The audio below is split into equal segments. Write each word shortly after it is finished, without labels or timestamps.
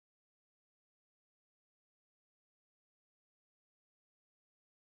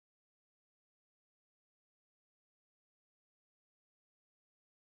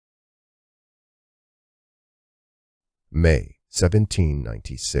May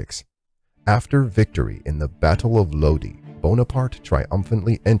 1796. After victory in the Battle of Lodi, Bonaparte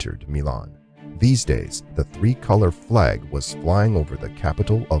triumphantly entered Milan. These days, the three-color flag was flying over the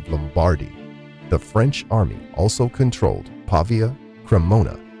capital of Lombardy. The French army also controlled Pavia,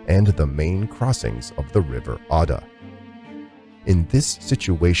 Cremona, and the main crossings of the river Adda. In this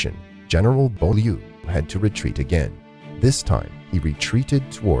situation, General Beaulieu had to retreat again. This time, he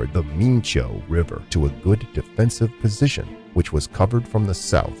retreated toward the Mincio River to a good defensive position, which was covered from the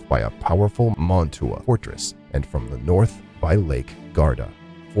south by a powerful Mantua fortress and from the north by Lake Garda.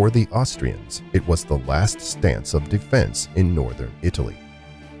 For the Austrians, it was the last stance of defense in northern Italy.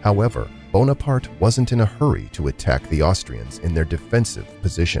 However, Bonaparte wasn't in a hurry to attack the Austrians in their defensive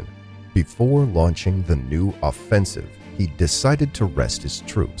position. Before launching the new offensive, he decided to rest his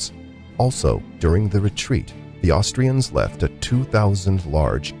troops. Also, during the retreat, the Austrians left a 2,000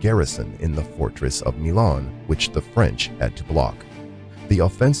 large garrison in the fortress of Milan, which the French had to block. The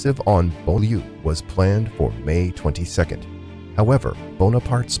offensive on Beaulieu was planned for May 22nd. However,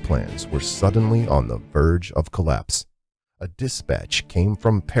 Bonaparte's plans were suddenly on the verge of collapse. A dispatch came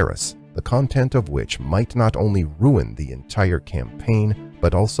from Paris, the content of which might not only ruin the entire campaign,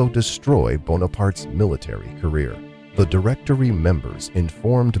 but also destroy Bonaparte's military career. The Directory members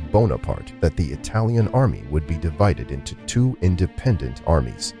informed Bonaparte that the Italian army would be divided into two independent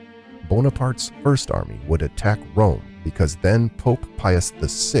armies. Bonaparte's first army would attack Rome because then Pope Pius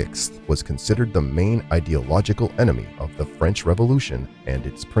VI was considered the main ideological enemy of the French Revolution and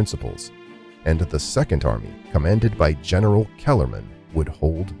its principles. And the second army, commanded by General Kellerman, would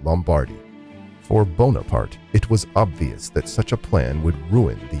hold Lombardy. For Bonaparte, it was obvious that such a plan would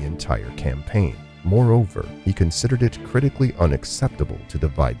ruin the entire campaign. Moreover, he considered it critically unacceptable to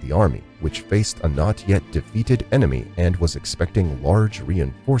divide the army, which faced a not yet defeated enemy and was expecting large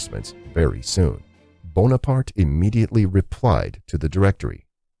reinforcements very soon. Bonaparte immediately replied to the Directory.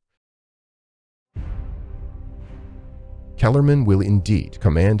 Kellerman will indeed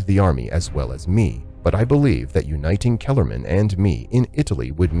command the army as well as me, but I believe that uniting Kellerman and me in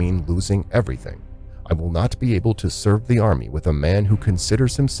Italy would mean losing everything. I will not be able to serve the army with a man who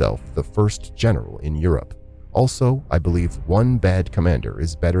considers himself the first general in Europe. Also, I believe one bad commander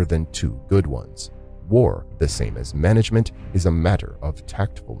is better than two good ones. War, the same as management, is a matter of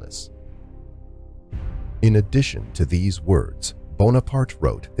tactfulness. In addition to these words, Bonaparte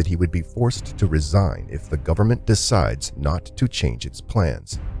wrote that he would be forced to resign if the government decides not to change its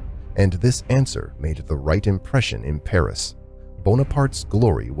plans. And this answer made the right impression in Paris. Bonaparte's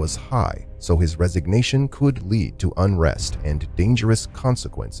glory was high, so his resignation could lead to unrest and dangerous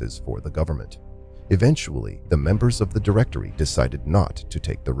consequences for the government. Eventually, the members of the Directory decided not to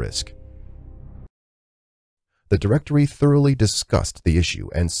take the risk. The Directory thoroughly discussed the issue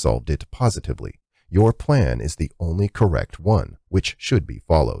and solved it positively. Your plan is the only correct one, which should be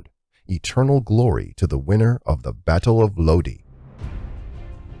followed. Eternal glory to the winner of the Battle of Lodi.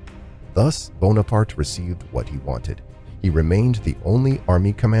 Thus, Bonaparte received what he wanted. He remained the only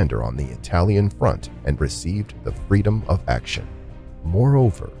army commander on the Italian front and received the freedom of action.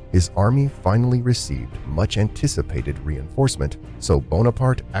 Moreover, his army finally received much anticipated reinforcement, so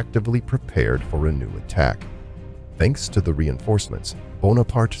Bonaparte actively prepared for a new attack. Thanks to the reinforcements,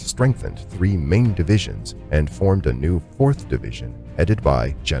 Bonaparte strengthened three main divisions and formed a new 4th division headed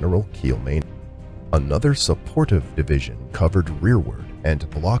by General Kielmain. Another supportive division covered rearward and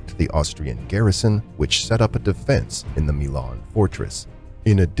blocked the Austrian garrison, which set up a defense in the Milan fortress.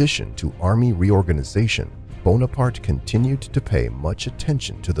 In addition to army reorganization, Bonaparte continued to pay much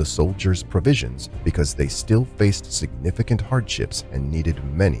attention to the soldiers' provisions because they still faced significant hardships and needed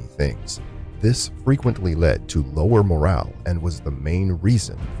many things. This frequently led to lower morale and was the main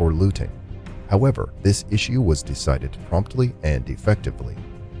reason for looting. However, this issue was decided promptly and effectively.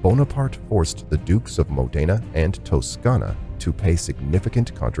 Bonaparte forced the Dukes of Modena and Toscana to pay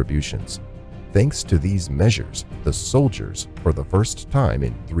significant contributions. Thanks to these measures, the soldiers, for the first time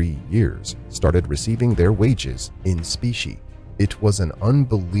in 3 years, started receiving their wages in specie. It was an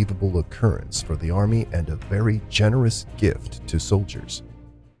unbelievable occurrence for the army and a very generous gift to soldiers.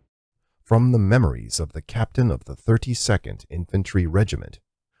 From the memories of the captain of the 32nd Infantry Regiment,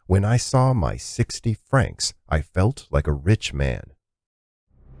 when I saw my 60 francs, I felt like a rich man.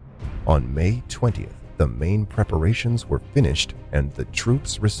 On May 20th, the main preparations were finished and the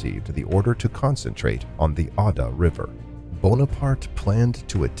troops received the order to concentrate on the Adda River. Bonaparte planned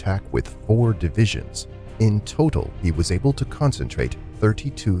to attack with 4 divisions. In total, he was able to concentrate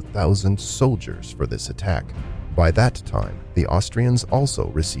 32,000 soldiers for this attack. By that time, the Austrians also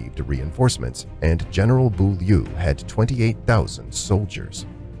received reinforcements, and General Beaulieu had 28,000 soldiers.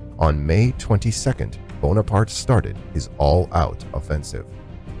 On May 22nd, Bonaparte started his all-out offensive.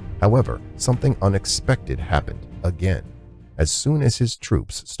 However, something unexpected happened again. As soon as his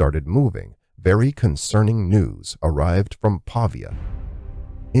troops started moving, very concerning news arrived from Pavia.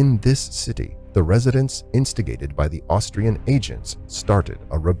 In this city, the residents, instigated by the Austrian agents, started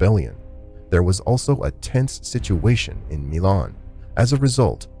a rebellion. There was also a tense situation in Milan. As a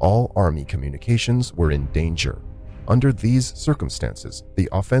result, all army communications were in danger. Under these circumstances, the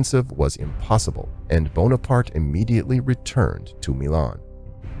offensive was impossible, and Bonaparte immediately returned to Milan.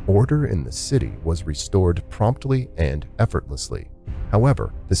 Order in the city was restored promptly and effortlessly.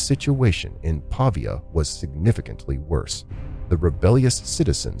 However, the situation in Pavia was significantly worse. The rebellious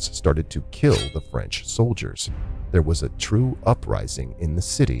citizens started to kill the French soldiers. There was a true uprising in the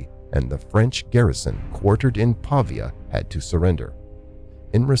city, and the French garrison quartered in Pavia had to surrender.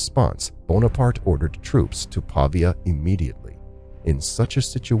 In response, Bonaparte ordered troops to Pavia immediately. In such a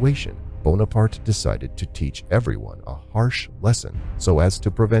situation, Bonaparte decided to teach everyone a harsh lesson so as to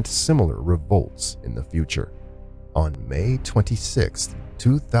prevent similar revolts in the future. On May 26th,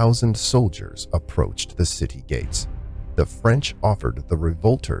 2,000 soldiers approached the city gates. The French offered the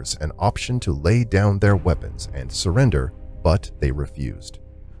revolters an option to lay down their weapons and surrender, but they refused.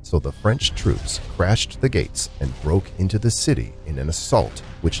 So the French troops crashed the gates and broke into the city in an assault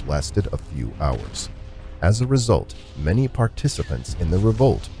which lasted a few hours. As a result, many participants in the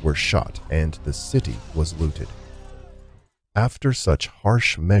revolt were shot and the city was looted. After such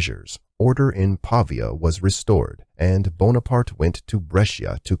harsh measures, order in Pavia was restored, and Bonaparte went to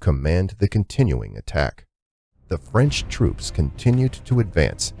Brescia to command the continuing attack. The French troops continued to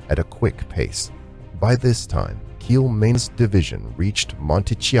advance at a quick pace. By this time, Kielmaen's division reached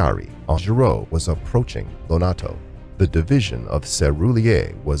Montichiari. Augereau was approaching Lonato. The division of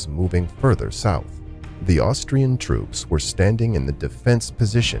Serrulier was moving further south. The Austrian troops were standing in the defense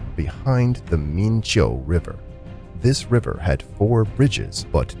position behind the Mincio River. This river had 4 bridges,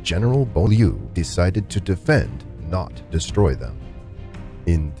 but General Beaulieu decided to defend, not destroy them.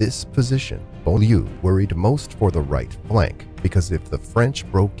 In this position, Beaulieu worried most for the right flank, because if the French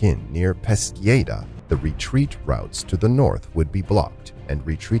broke in near Peschiera, the retreat routes to the north would be blocked, and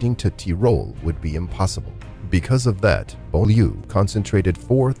retreating to Tyrol would be impossible. Because of that, Beaulieu concentrated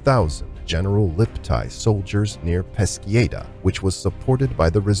 4,000 General Liptai soldiers near Peschiera, which was supported by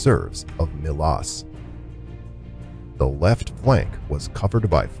the reserves of Milas. The left flank was covered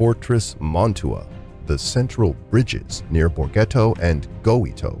by Fortress Mantua. The central bridges near Borghetto and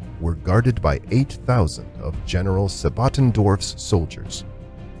Goito were guarded by 8,000 of General Sebatendorf's soldiers.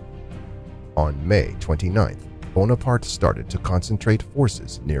 On May 29th, Bonaparte started to concentrate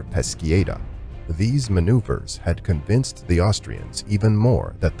forces near Peschiera. These maneuvers had convinced the Austrians even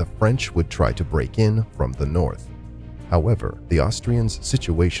more that the French would try to break in from the north. However, the Austrians'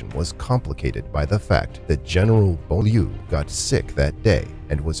 situation was complicated by the fact that General Beaulieu got sick that day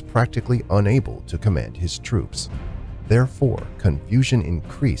and was practically unable to command his troops. Therefore, confusion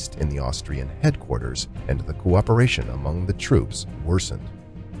increased in the Austrian headquarters and the cooperation among the troops worsened.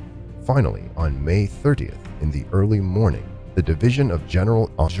 Finally, on May 30th, in the early morning, the division of General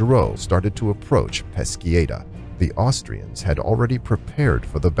Augereau started to approach Peschiera. The Austrians had already prepared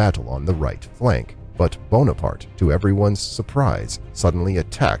for the battle on the right flank, but Bonaparte, to everyone's surprise, suddenly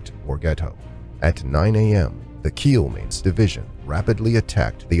attacked Borghetto. At 9 a.m., the Kielmaen's division rapidly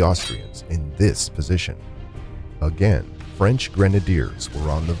attacked the Austrians in this position. Again, French grenadiers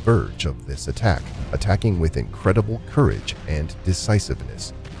were on the verge of this attack, attacking with incredible courage and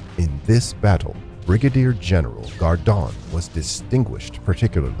decisiveness. In this battle, Brigadier General Gardon was distinguished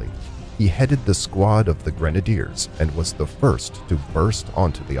particularly. He headed the squad of the grenadiers and was the first to burst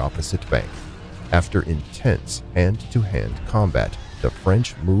onto the opposite bank. After intense hand-to-hand combat, the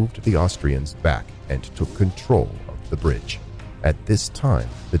French moved the Austrians back and took control of the bridge. At this time,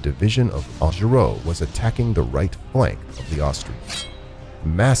 the division of Augereau was attacking the right flank of the Austrians.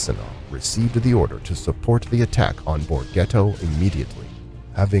 Massena received the order to support the attack on Borghetto immediately.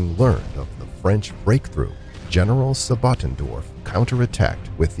 Having learned of the French breakthrough, General Sebatendorf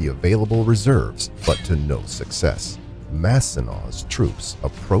counterattacked with the available reserves, but to no success. Massena's troops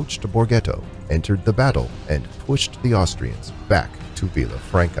approached Borghetto, entered the battle, and pushed the Austrians back to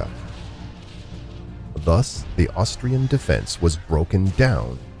Villafranca. Thus, the Austrian defense was broken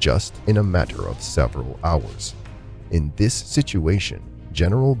down just in a matter of several hours. In this situation,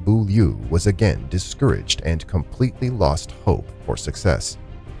 General Beaulieu was again discouraged and completely lost hope for success.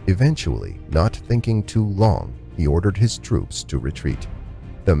 Eventually, not thinking too long, he ordered his troops to retreat.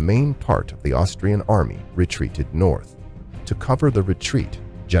 The main part of the Austrian army retreated north. To cover the retreat,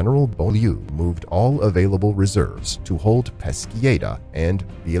 General Beaulieu moved all available reserves to hold Peschiera and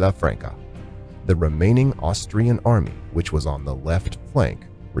Villafranca. The remaining Austrian army, which was on the left flank,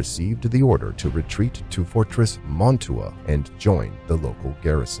 received the order to retreat to Fortress Mantua and join the local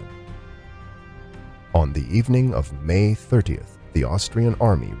garrison. On the evening of May 30th, the Austrian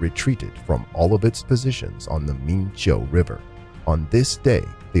army retreated from all of its positions on the Mincio River. On this day,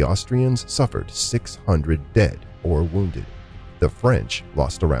 the Austrians suffered 600 dead or wounded. The French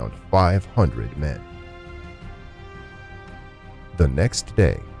lost around 500 men. The next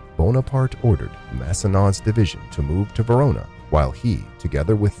day, Bonaparte ordered Masséna's division to move to Verona, while he,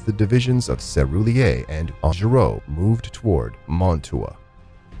 together with the divisions of Serrurier and Augereau, moved toward Mantua.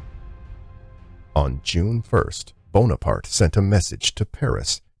 On June 1st, Bonaparte sent a message to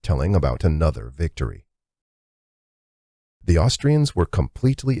Paris telling about another victory. The Austrians were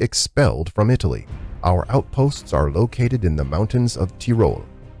completely expelled from Italy. Our outposts are located in the mountains of Tyrol.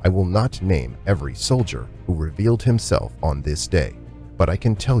 I will not name every soldier who revealed himself on this day, but I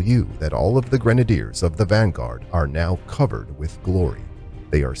can tell you that all of the grenadiers of the vanguard are now covered with glory.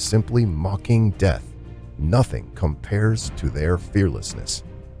 They are simply mocking death. Nothing compares to their fearlessness.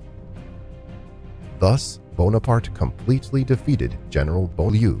 Thus, Bonaparte completely defeated General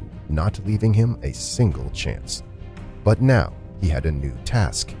Beaulieu, not leaving him a single chance. But now he had a new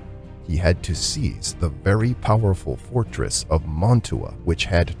task. He had to seize the very powerful fortress of Mantua, which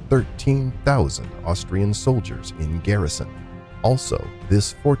had 13,000 Austrian soldiers in garrison. Also,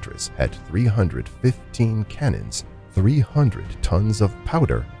 this fortress had 315 cannons, 300 tons of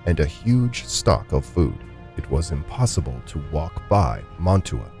powder, and a huge stock of food. It was impossible to walk by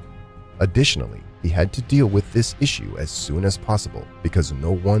Mantua. Additionally, he had to deal with this issue as soon as possible because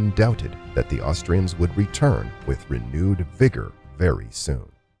no one doubted that the Austrians would return with renewed vigor very soon.